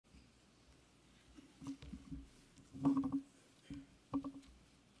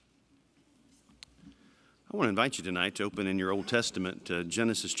I want to invite you tonight to open in your Old Testament to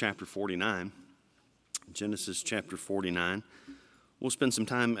Genesis chapter 49. Genesis chapter 49. We'll spend some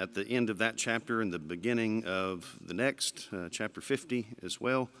time at the end of that chapter and the beginning of the next, chapter 50 as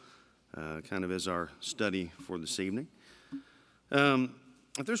well, kind of as our study for this evening.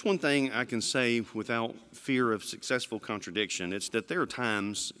 If there's one thing I can say without fear of successful contradiction, it's that there are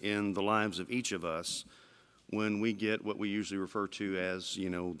times in the lives of each of us when we get what we usually refer to as,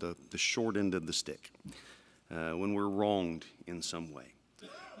 the short end of the stick. When we're wronged in some way.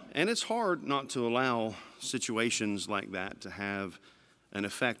 And it's hard not to allow situations like that to have an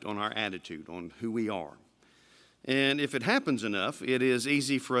effect on our attitude, on who we are. And if it happens enough, it is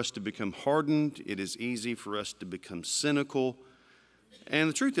easy for us to become hardened. It is easy for us to become cynical. And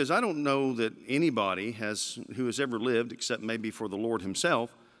the truth is, I don't know that anybody who has ever lived, except maybe for the Lord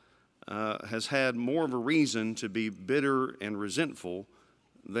himself, has had more of a reason to be bitter and resentful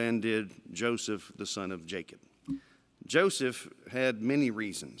than did Joseph, the son of Jacob. Joseph had many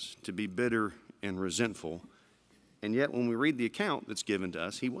reasons to be bitter and resentful, and yet when we read the account that's given to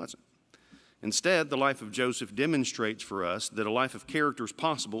us, he wasn't. Instead, the life of Joseph demonstrates for us that a life of character is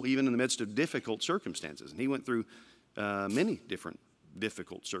possible even in the midst of difficult circumstances. And he went through many different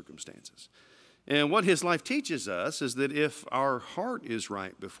difficult circumstances. And what his life teaches us is that if our heart is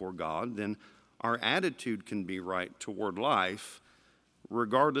right before God, then our attitude can be right toward life,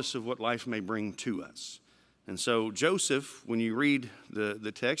 regardless of what life may bring to us. And so Joseph, when you read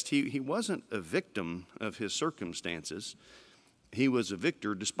the text, he wasn't a victim of his circumstances. He was a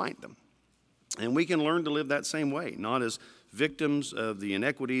victor despite them. And we can learn to live that same way, not as victims of the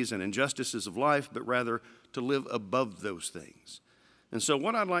inequities and injustices of life, but rather to live above those things. And so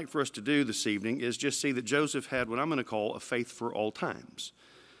what I'd like for us to do this evening is just see that Joseph had what I'm going to call a faith for all times.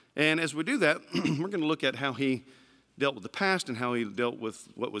 And as we do that, we're going to look at how he dealt with the past and how he dealt with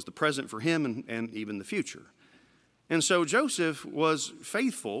what was the present for him and even the future. And so Joseph was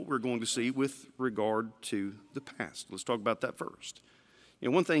faithful, we're going to see, with regard to the past. Let's talk about that first.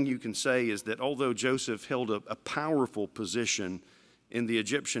 One thing you can say is that although Joseph held a powerful position in the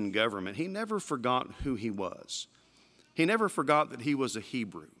Egyptian government, he never forgot who he was. He never forgot that he was a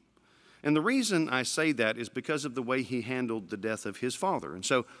Hebrew. And the reason I say that is because of the way he handled the death of his father. And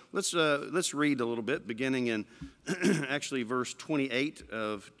so let's read a little bit, beginning in actually verse 28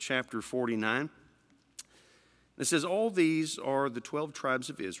 of chapter 49. It says, "All these are the 12 tribes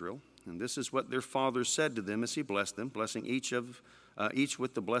of Israel, and this is what their father said to them as he blessed them, blessing each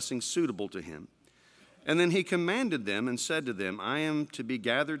with the blessing suitable to him. And then he commanded them and said to them, I am to be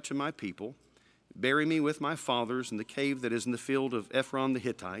gathered to my people. Bury me with my fathers in the cave that is in the field of Ephron the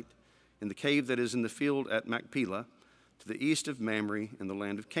Hittite, in the cave that is in the field at Machpelah, to the east of Mamre in the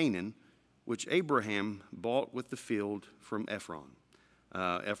land of Canaan, which Abraham bought with the field from Ephron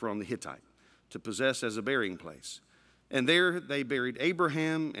the Hittite, to possess as a burying place. And there they buried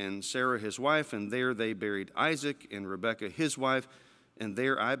Abraham and Sarah his wife, and there they buried Isaac and Rebekah his wife, and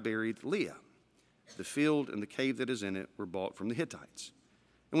there I buried Leah. The field and the cave that is in it were bought from the Hittites.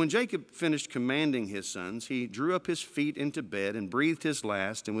 And when Jacob finished commanding his sons, he drew up his feet into bed and breathed his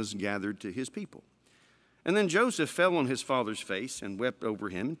last and was gathered to his people. And then Joseph fell on his father's face and wept over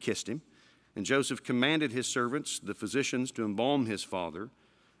him and kissed him. And Joseph commanded his servants, the physicians, to embalm his father.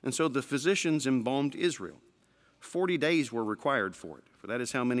 And so the physicians embalmed Israel. 40 days were required for it, for that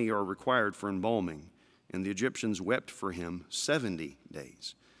is how many are required for embalming. And the Egyptians wept for him 70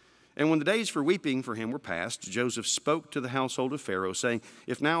 days. And when the days for weeping for him were past, Joseph spoke to the household of Pharaoh, saying,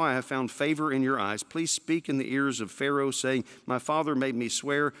 If now I have found favor in your eyes, please speak in the ears of Pharaoh, saying, My father made me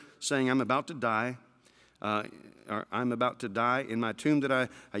swear, saying, I'm about to die in my tomb that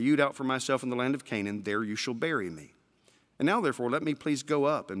I hewed out for myself in the land of Canaan. There you shall bury me. And now, therefore, let me please go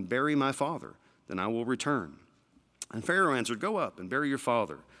up and bury my father, then I will return. And Pharaoh answered, Go up and bury your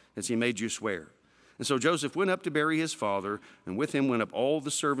father, as he made you swear. And so Joseph went up to bury his father, and with him went up all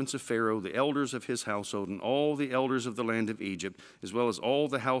the servants of Pharaoh, the elders of his household, and all the elders of the land of Egypt, as well as all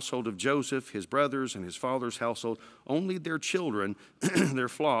the household of Joseph, his brothers, and his father's household. Only their children, their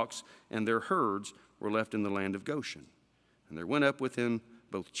flocks, and their herds were left in the land of Goshen. And there went up with him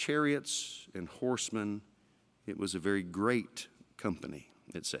both chariots and horsemen. It was a very great company,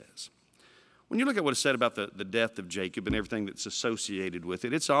 it says. When you look at what is said about the death of Jacob and everything that's associated with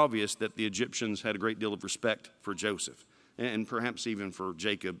it, it's obvious that the Egyptians had a great deal of respect for Joseph, and perhaps even for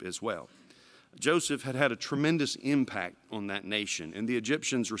Jacob as well. Joseph had had a tremendous impact on that nation, and the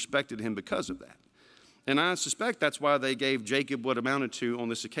Egyptians respected him because of that. And I suspect that's why they gave Jacob what amounted to, on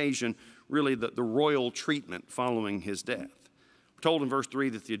this occasion, really the royal treatment following his death. We're told in verse 3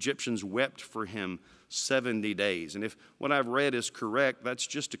 that the Egyptians wept for him 70 days. And if what I've read is correct, that's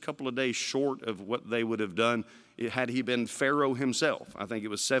just a couple of days short of what they would have done had he been Pharaoh himself. I think it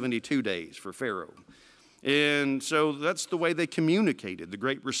was 72 days for Pharaoh. And so that's the way they communicated, the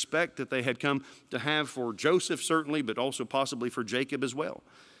great respect that they had come to have for Joseph, certainly, but also possibly for Jacob as well.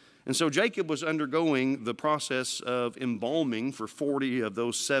 And so Jacob was undergoing the process of embalming for 40 of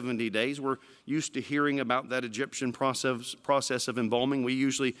those 70 days. We're used to hearing about that Egyptian process of embalming. We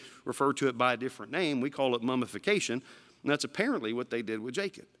usually refer to it by a different name. We call it mummification. And that's apparently what they did with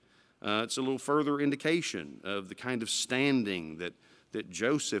Jacob. It's a little further indication of the kind of standing that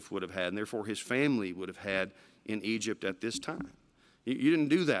Joseph would have had, and therefore his family would have had in Egypt at this time. You didn't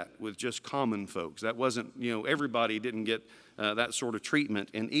do that with just common folks. That wasn't, everybody didn't get that sort of treatment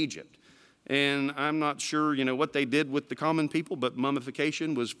in Egypt. And I'm not sure, what they did with the common people, but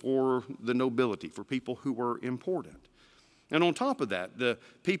mummification was for the nobility, for people who were important. And on top of that, the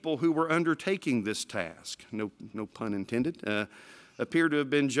people who were undertaking this task, no pun intended, appear to have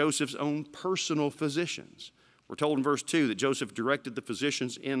been Joseph's own personal physicians. We're told in verse 2 that Joseph directed the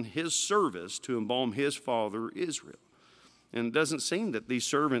physicians in his service to embalm his father Israel. And it doesn't seem that these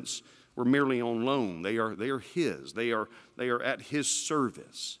servants were merely on loan. They are his. They are at his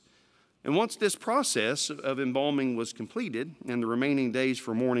service. And once this process of embalming was completed and the remaining days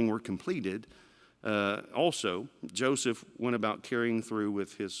for mourning were completed, also Joseph went about carrying through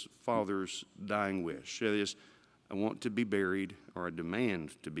with his father's dying wish. That is, I want to be buried, or I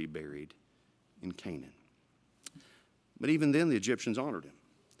demand to be buried in Canaan. But even then, the Egyptians honored him.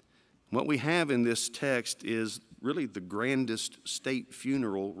 What we have in this text is really the grandest state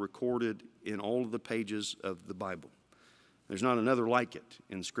funeral recorded in all of the pages of the Bible. There's not another like it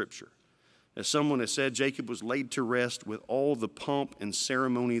in Scripture. As someone has said, Jacob was laid to rest with all the pomp and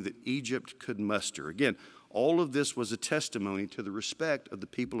ceremony that Egypt could muster. Again, all of this was a testimony to the respect of the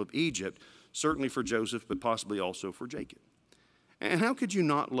people of Egypt, certainly for Joseph, but possibly also for Jacob. And how could you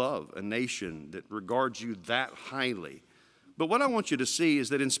not love a nation that regards you that highly? But what I want you to see is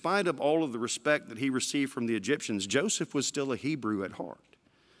that in spite of all of the respect that he received from the Egyptians, Joseph was still a Hebrew at heart.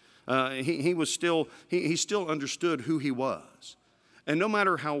 He still understood who he was. And no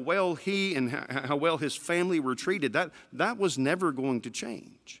matter how well he and how well his family were treated, that was never going to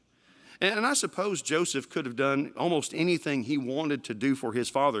change. And I suppose Joseph could have done almost anything he wanted to do for his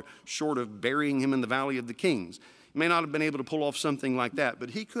father, short of burying him in the Valley of the Kings. He may not have been able to pull off something like that, but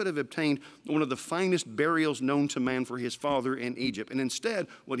he could have obtained one of the finest burials known to man for his father in Egypt. And instead,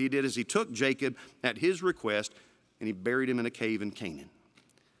 what he did is he took Jacob at his request and he buried him in a cave in Canaan.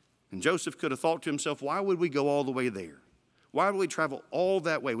 And Joseph could have thought to himself, why would we go all the way there? Why would we travel all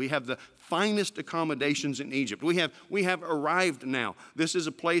that way? We have the finest accommodations in Egypt. We have arrived now. This is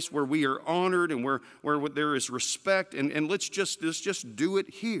a place where we are honored and where there is respect, and let's just do it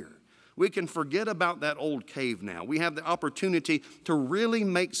here. We can forget about that old cave now. We have the opportunity to really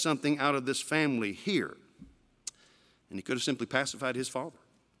make something out of this family here. And he could have simply pacified his father,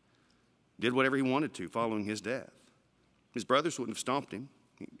 did whatever he wanted to following his death. His brothers wouldn't have stomped him.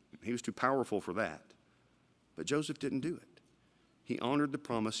 He was too powerful for that. But Joseph didn't do it. He honored the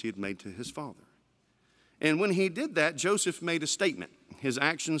promise he had made to his father. And when he did that, Joseph made a statement. His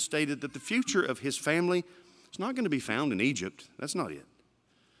actions stated that the future of his family is not going to be found in Egypt. That's not it.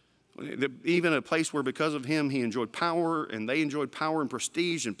 Even a place where because of him he enjoyed power and they enjoyed power and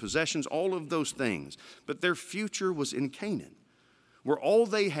prestige and possessions, all of those things. But their future was in Canaan, where all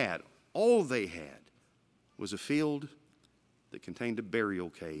they had was a field that contained a burial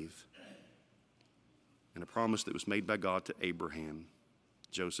cave and a promise that was made by God to Abraham,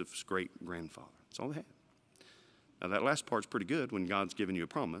 Joseph's great-grandfather. That's all they had. Now that last part's pretty good when God's given you a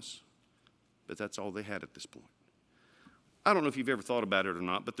promise, but that's all they had at this point. I don't know if you've ever thought about it or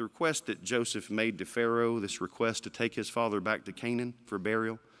not, but the request that Joseph made to Pharaoh, this request to take his father back to Canaan for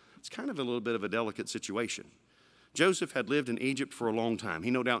burial, it's kind of a little bit of a delicate situation. Joseph had lived in Egypt for a long time.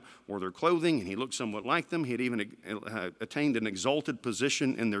 He no doubt wore their clothing, and he looked somewhat like them. He had even attained an exalted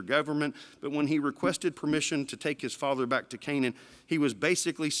position in their government. But when he requested permission to take his father back to Canaan, he was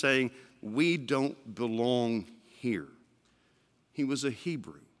basically saying, we don't belong here. He was a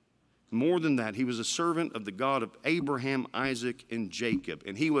Hebrew. More than that, he was a servant of the God of Abraham, Isaac, and Jacob.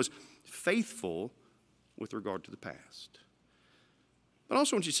 And he was faithful with regard to the past. But I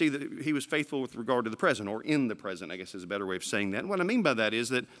also want you to see that he was faithful with regard to the present, or in the present, I guess is a better way of saying that. And what I mean by that is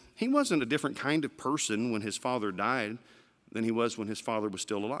that he wasn't a different kind of person when his father died than he was when his father was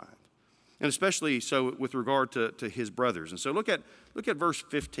still alive. And especially so with regard to his brothers. And so look at verse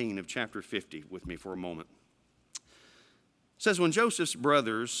 15 of chapter 50 with me for a moment. says, when Joseph's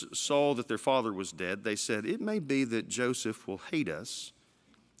brothers saw that their father was dead, they said, "It may be that Joseph will hate us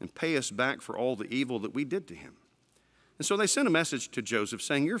and pay us back for all the evil that we did to him." And so they sent a message to Joseph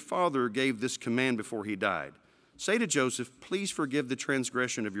saying, "Your father gave this command before he died. Say to Joseph, please forgive the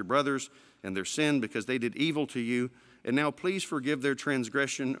transgression of your brothers and their sin because they did evil to you. And now please forgive their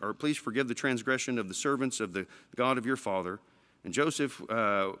transgression, or please forgive the transgression of the servants of the God of your father." And Joseph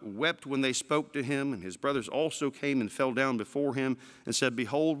wept when they spoke to him, and his brothers also came and fell down before him and said,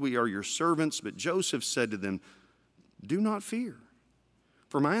 "Behold, we are your servants." But Joseph said to them, "Do not fear,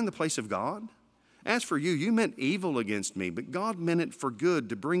 for am I in the place of God? As for you, you meant evil against me, but God meant it for good,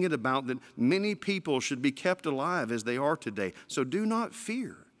 to bring it about that many people should be kept alive as they are today. So do not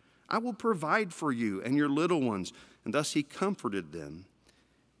fear. I will provide for you and your little ones." And thus he comforted them,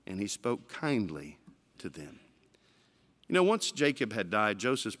 and he spoke kindly to them. You know, once Jacob had died,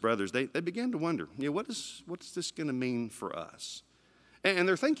 Joseph's brothers, they began to wonder, what's this going to mean for us? And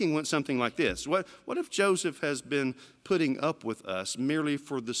their thinking went something like this. What if Joseph has been putting up with us merely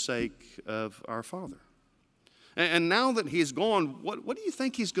for the sake of our father? And now that he's gone, what do you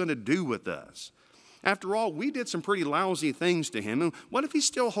think he's going to do with us? After all, we did some pretty lousy things to him. And what if he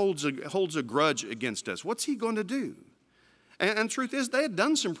still holds a grudge against us? What's he going to do? And the truth is, they had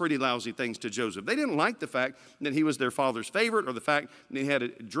done some pretty lousy things to Joseph. They didn't like the fact that he was their father's favorite, or the fact that he had a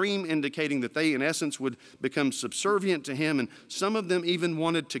dream indicating that they, in essence, would become subservient to him. And some of them even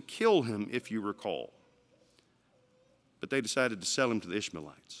wanted to kill him, if you recall. But they decided to sell him to the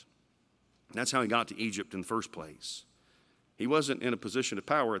Ishmaelites. That's how he got to Egypt in the first place. He wasn't in a position of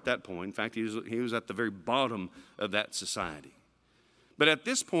power at that point. In fact, he was at the very bottom of that society. But at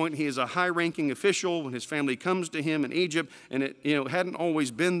this point, he is a high-ranking official when his family comes to him in Egypt, and it hadn't always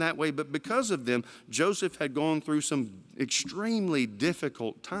been that way. But because of them, Joseph had gone through some extremely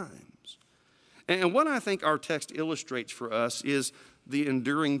difficult times. And what I think our text illustrates for us is the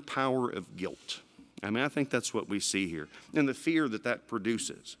enduring power of guilt. I mean, I think that's what we see here, and the fear that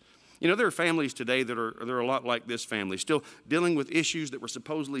produces. There are families today that are a lot like this family, still dealing with issues that were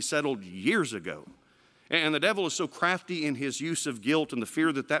supposedly settled years ago. And the devil is so crafty in his use of guilt and the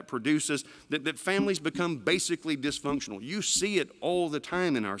fear that produces that families become basically dysfunctional. You see it all the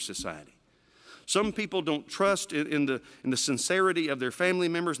time in our society. Some people don't trust in the sincerity of their family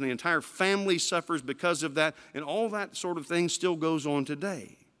members, and the entire family suffers because of that, and all that sort of thing still goes on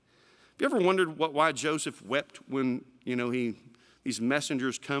today. Have you ever wondered why Joseph wept when these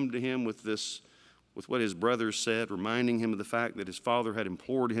messengers come to him with what his brothers said, reminding him of the fact that his father had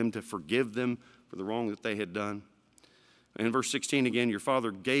implored him to forgive them for the wrong that they had done? And in verse 16 again, "Your father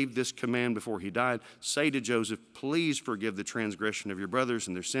gave this command before he died. Say to Joseph, please forgive the transgression of your brothers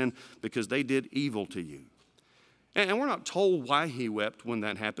and their sin, because they did evil to you." And we're not told why he wept when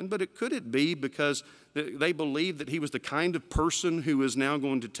that happened, but could it be because they believed that he was the kind of person who is now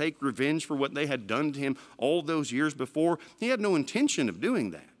going to take revenge for what they had done to him all those years before? He had no intention of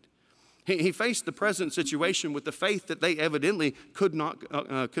doing that. He faced the present situation with the faith that they evidently could not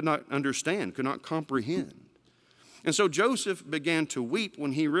understand, could not comprehend. And so Joseph began to weep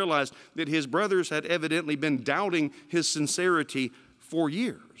when he realized that his brothers had evidently been doubting his sincerity for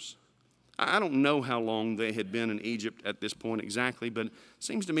years. I don't know how long they had been in Egypt at this point exactly, but it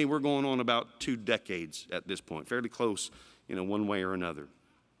seems to me we're going on about 2 decades at this point, fairly close, one way or another,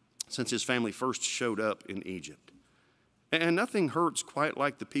 since his family first showed up in Egypt. And nothing hurts quite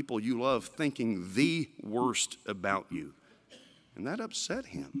like the people you love thinking the worst about you. And that upset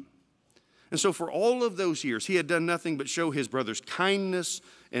him. And so for all of those years, he had done nothing but show his brothers kindness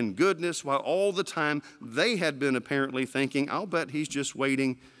and goodness, while all the time they had been apparently thinking, "I'll bet he's just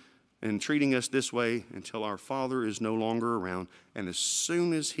waiting and treating us this way until our father is no longer around. And as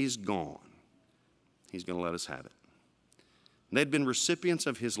soon as he's gone, he's going to let us have it." And they'd been recipients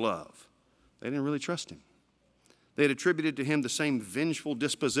of his love. They didn't really trust him. They had attributed to him the same vengeful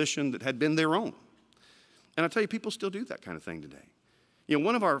disposition that had been their own. And I tell you, people still do that kind of thing today.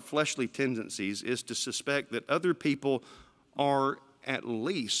 One of our fleshly tendencies is to suspect that other people are at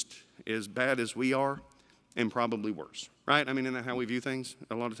least as bad as we are, and probably worse, right? I mean, isn't that how we view things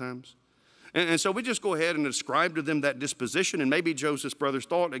a lot of times? And so we just go ahead and ascribe to them that disposition. And maybe Joseph's brothers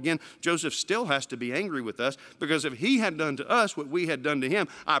thought, again, Joseph still has to be angry with us, because if he had done to us what we had done to him,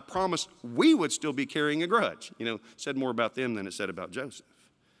 I promise we would still be carrying a grudge. Said more about them than it said about Joseph.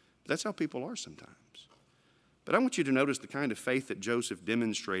 But that's how people are sometimes. But I want you to notice the kind of faith that Joseph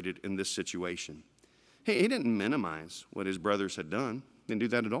demonstrated in this situation. He didn't minimize what his brothers had done. He didn't do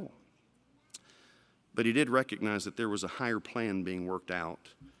that at all. But he did recognize that there was a higher plan being worked out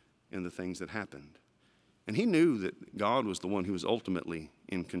in the things that happened. And he knew that God was the one who was ultimately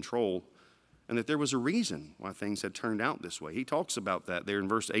in control. and that there was a reason why things had turned out this way. He talks about that there in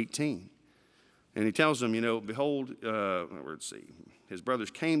verse 18. And he tells them, behold, let's see, his brothers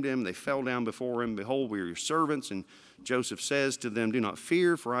came to him, they fell down before him. Behold, we are your servants. And Joseph says to them, do not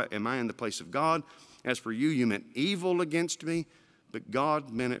fear, for am I in the place of God? As for you, you meant evil against me, but God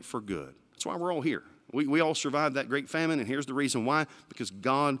meant it for good. That's why we're all here. We all survived that great famine, and here's the reason why, because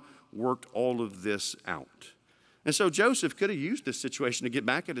God worked all of this out. And so Joseph could have used this situation to get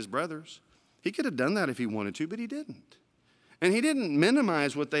back at his brothers. He could have done that if he wanted to, but he didn't. And he didn't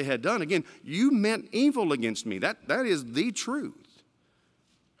minimize what they had done. Again, you meant evil against me. That is the truth.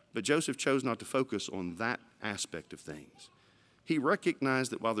 But Joseph chose not to focus on that aspect of things. He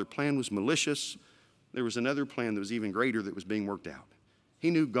recognized that while their plan was malicious, there was another plan that was even greater that was being worked out. He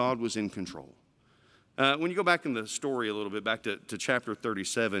knew God was in control. When you go back in the story a little bit, back to chapter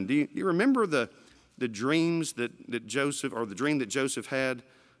 37, do you remember the dreams that Joseph, or the dream that Joseph had?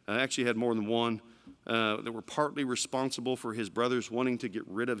 Actually had more than one. That were partly responsible for his brothers wanting to get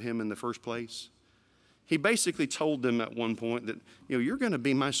rid of him in the first place. He basically told them at one point that, you're going to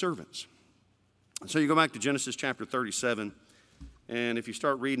be my servants. So you go back to Genesis chapter 37, and if you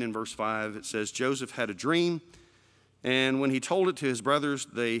start reading in verse 5, it says, Joseph had a dream, and when he told it to his brothers,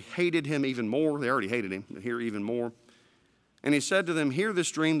 they hated him even more. They already hated him, but here even more. And he said to them, hear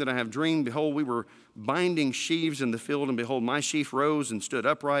this dream that I have dreamed. Behold, we were binding sheaves in the field, and behold, my sheaf rose and stood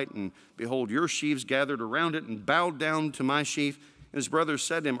upright, and behold, your sheaves gathered around it and bowed down to my sheaf. And his brothers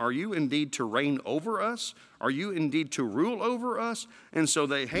said to him, are you indeed to reign over us? Are you indeed to rule over us? And so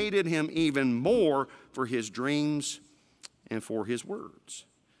they hated him even more for his dreams and for his words.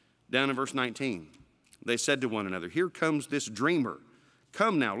 Down in verse 19, they said to one another, here comes this dreamer.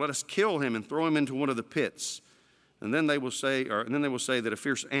 Come now, let us kill him and throw him into one of the pits. And then they will say that a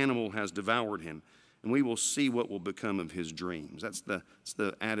fierce animal has devoured him, and we will see what will become of his dreams. That's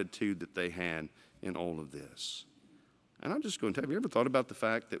the attitude that they had in all of this. And I'm just going to tell you, have you ever thought about the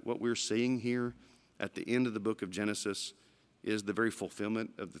fact that what we're seeing here at the end of the book of Genesis is the very fulfillment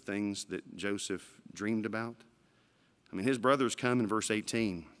of the things that Joseph dreamed about? I mean, his brothers come in verse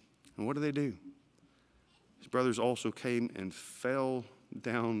 18, and what do? His brothers also came and fell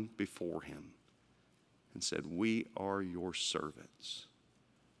down before him and said, we are your servants.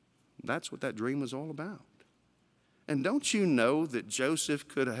 That's what that dream was all about. And don't you know that Joseph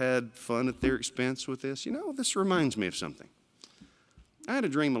could have had fun at their expense with this? This reminds me of something. I had a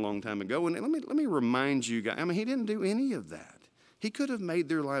dream a long time ago, and let me remind you guys, he didn't do any of that. He could have made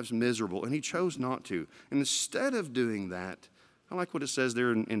their lives miserable, and he chose not to. And instead of doing that, I like what it says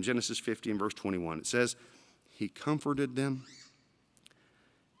there in Genesis 50 and verse 21. It says, he comforted them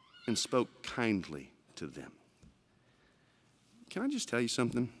and spoke kindly to them. Can I just tell you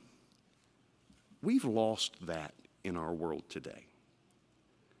something? We've lost that in our world today.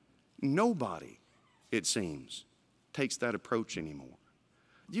 Nobody, it seems, takes that approach anymore.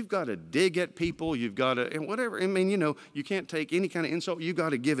 You've got to dig at people, you've got to, and whatever, you can't take any kind of insult, you've got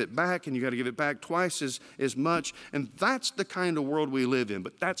to give it back, and you've got to give it back twice as much, and that's the kind of world we live in,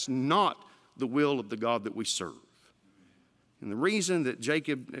 but that's not the will of the God that we serve. And the reason that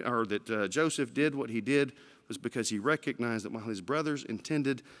Joseph did what he did was because he recognized that while his brothers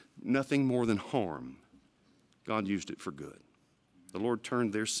intended nothing more than harm, God used it for good. The Lord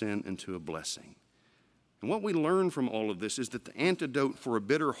turned their sin into a blessing. And what we learn from all of this is that the antidote for a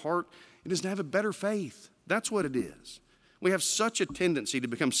bitter heart, it is to have a better faith. That's what it is. We have such a tendency to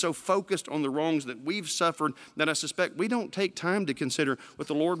become so focused on the wrongs that we've suffered that I suspect we don't take time to consider what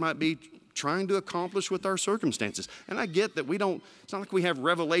the Lord might be trying to accomplish with our circumstances. And I get that it's not like we have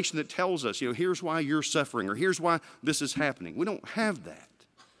revelation that tells us, here's why you're suffering, or here's why this is happening. We don't have that.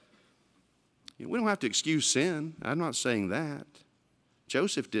 We don't have to excuse sin. I'm not saying that.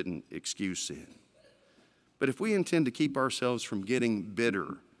 Joseph didn't excuse sin. But if we intend to keep ourselves from getting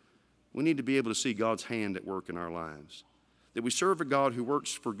bitter, we need to be able to see God's hand at work in our lives. That we serve a God who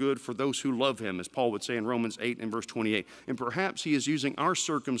works for good for those who love him, as Paul would say in Romans 8 and verse 28. And perhaps he is using our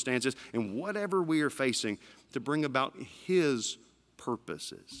circumstances and whatever we are facing to bring about his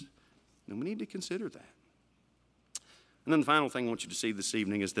purposes. And we need to consider that. And then the final thing I want you to see this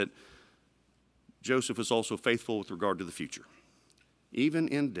evening is that Joseph was also faithful with regard to the future. Even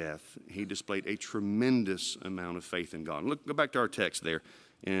in death, he displayed a tremendous amount of faith in God. Go back to our text there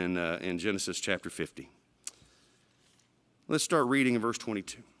in Genesis chapter 50. Let's start reading in verse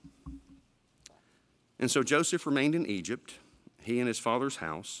 22. And so Joseph remained in Egypt, he and his father's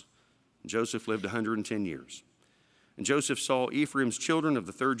house. Joseph lived 110 years. And Joseph saw Ephraim's children of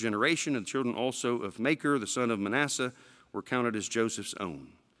the third generation, and the children also of Machir, the son of Manasseh, were counted as Joseph's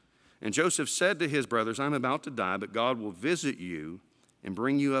own. And Joseph said to his brothers, I'm about to die, but God will visit you and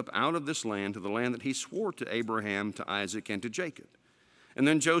bring you up out of this land to the land that he swore to Abraham, to Isaac, and to Jacob. And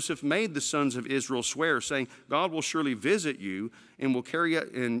then Joseph made the sons of Israel swear, saying, God will surely visit you, and will carry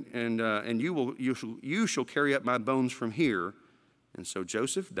up, and you shall carry up my bones from here. And so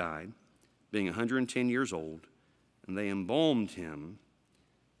Joseph died, being 110 years old, and they embalmed him,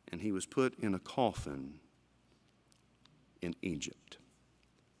 and he was put in a coffin in Egypt.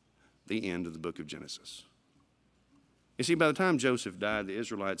 The end of the book of Genesis. You see, by the time Joseph died, the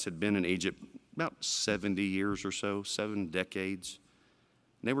Israelites had been in Egypt about 70 years or so, 7 decades.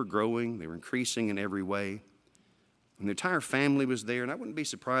 And they were growing, they were increasing in every way. And the entire family was there, and I wouldn't be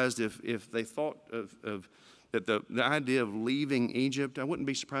surprised if they thought of that the idea of leaving Egypt, I wouldn't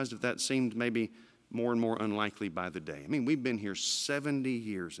be surprised if that seemed maybe more and more unlikely by the day. I mean, we've been here 70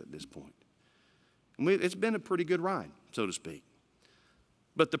 years at this point. And it's been a pretty good ride, so to speak.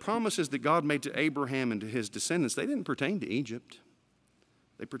 But the promises that God made to Abraham and to his descendants, they didn't pertain to Egypt.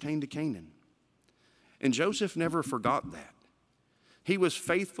 They pertained to Canaan. And Joseph never forgot that. He was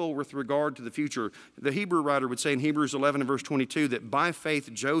faithful with regard to the future. The Hebrew writer would say in Hebrews 11 and verse 22 that by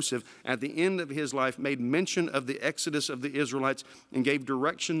faith Joseph, at the end of his life, made mention of the exodus of the Israelites and gave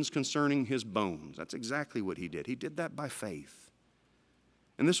directions concerning his bones. That's exactly what he did. He did that by faith.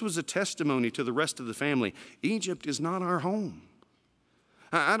 And this was a testimony to the rest of the family. Egypt is not our home.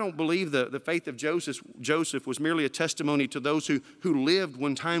 I don't believe the faith of Joseph was merely a testimony to those who lived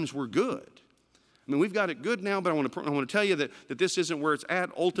when times were good. I mean, we've got it good now, but I want to tell you that this isn't where it's at.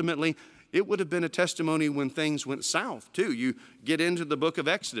 Ultimately, it would have been a testimony when things went south, too. You get into the book of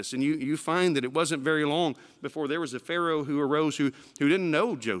Exodus, and you find that it wasn't very long before there was a Pharaoh who arose who didn't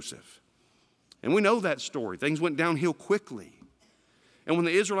know Joseph. And we know that story. Things went downhill quickly. And when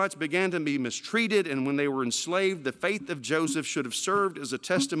the Israelites began to be mistreated and when they were enslaved, the faith of Joseph should have served as a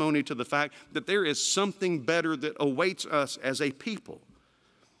testimony to the fact that there is something better that awaits us as a people.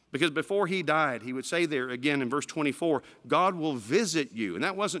 Because before he died, he would say there again in verse 24, God will visit you. And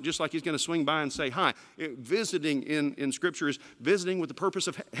that wasn't just like he's going to swing by and say hi. Visiting in Scripture is visiting with the purpose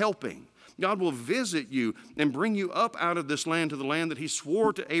of helping. God will visit you and bring you up out of this land to the land that he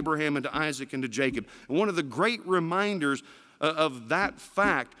swore to Abraham and to Isaac and to Jacob. And one of the great reminders of that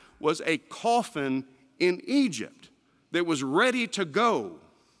fact was a coffin in Egypt that was ready to go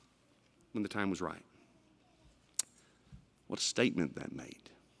when the time was right. What a statement that made.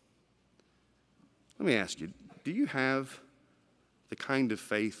 Let me ask you, do you have the kind of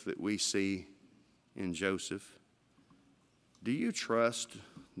faith that we see in Joseph? Do you trust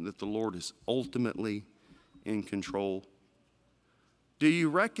that the Lord is ultimately in control? Do you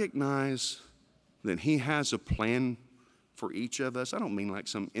recognize that he has a plan for each of us? I don't mean like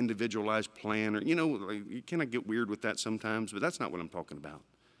some individualized plan or, you kind of get weird with that sometimes, but that's not what I'm talking about.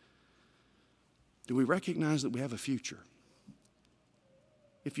 Do we recognize that we have a future?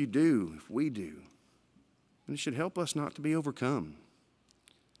 If you do, if we do, then it should help us not to be overcome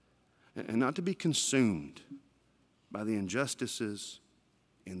and not to be consumed by the injustices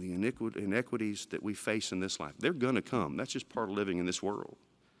and the inequities that we face in this life. They're going to come. That's just part of living in this world.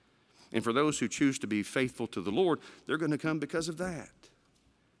 And for those who choose to be faithful to the Lord, they're going to come because of that.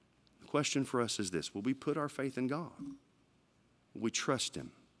 The question for us is this: will we put our faith in God? Will we trust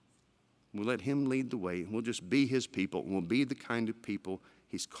him? We'll let him lead the way, and we'll just be his people, and we'll be the kind of people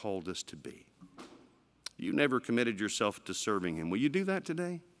he's called us to be. You never committed yourself to serving him. Will you do that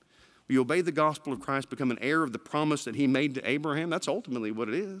today? Will you obey the gospel of Christ, become an heir of the promise that he made to Abraham? That's ultimately what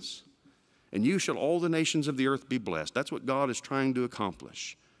it is. And you shall all the nations of the earth be blessed. That's what God is trying to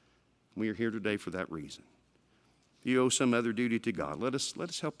accomplish. We are here today for that reason. If you owe some other duty to God, let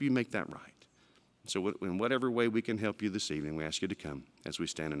us help you make that right. So in whatever way we can help you this evening, we ask you to come as we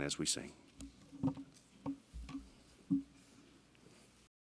stand and as we sing.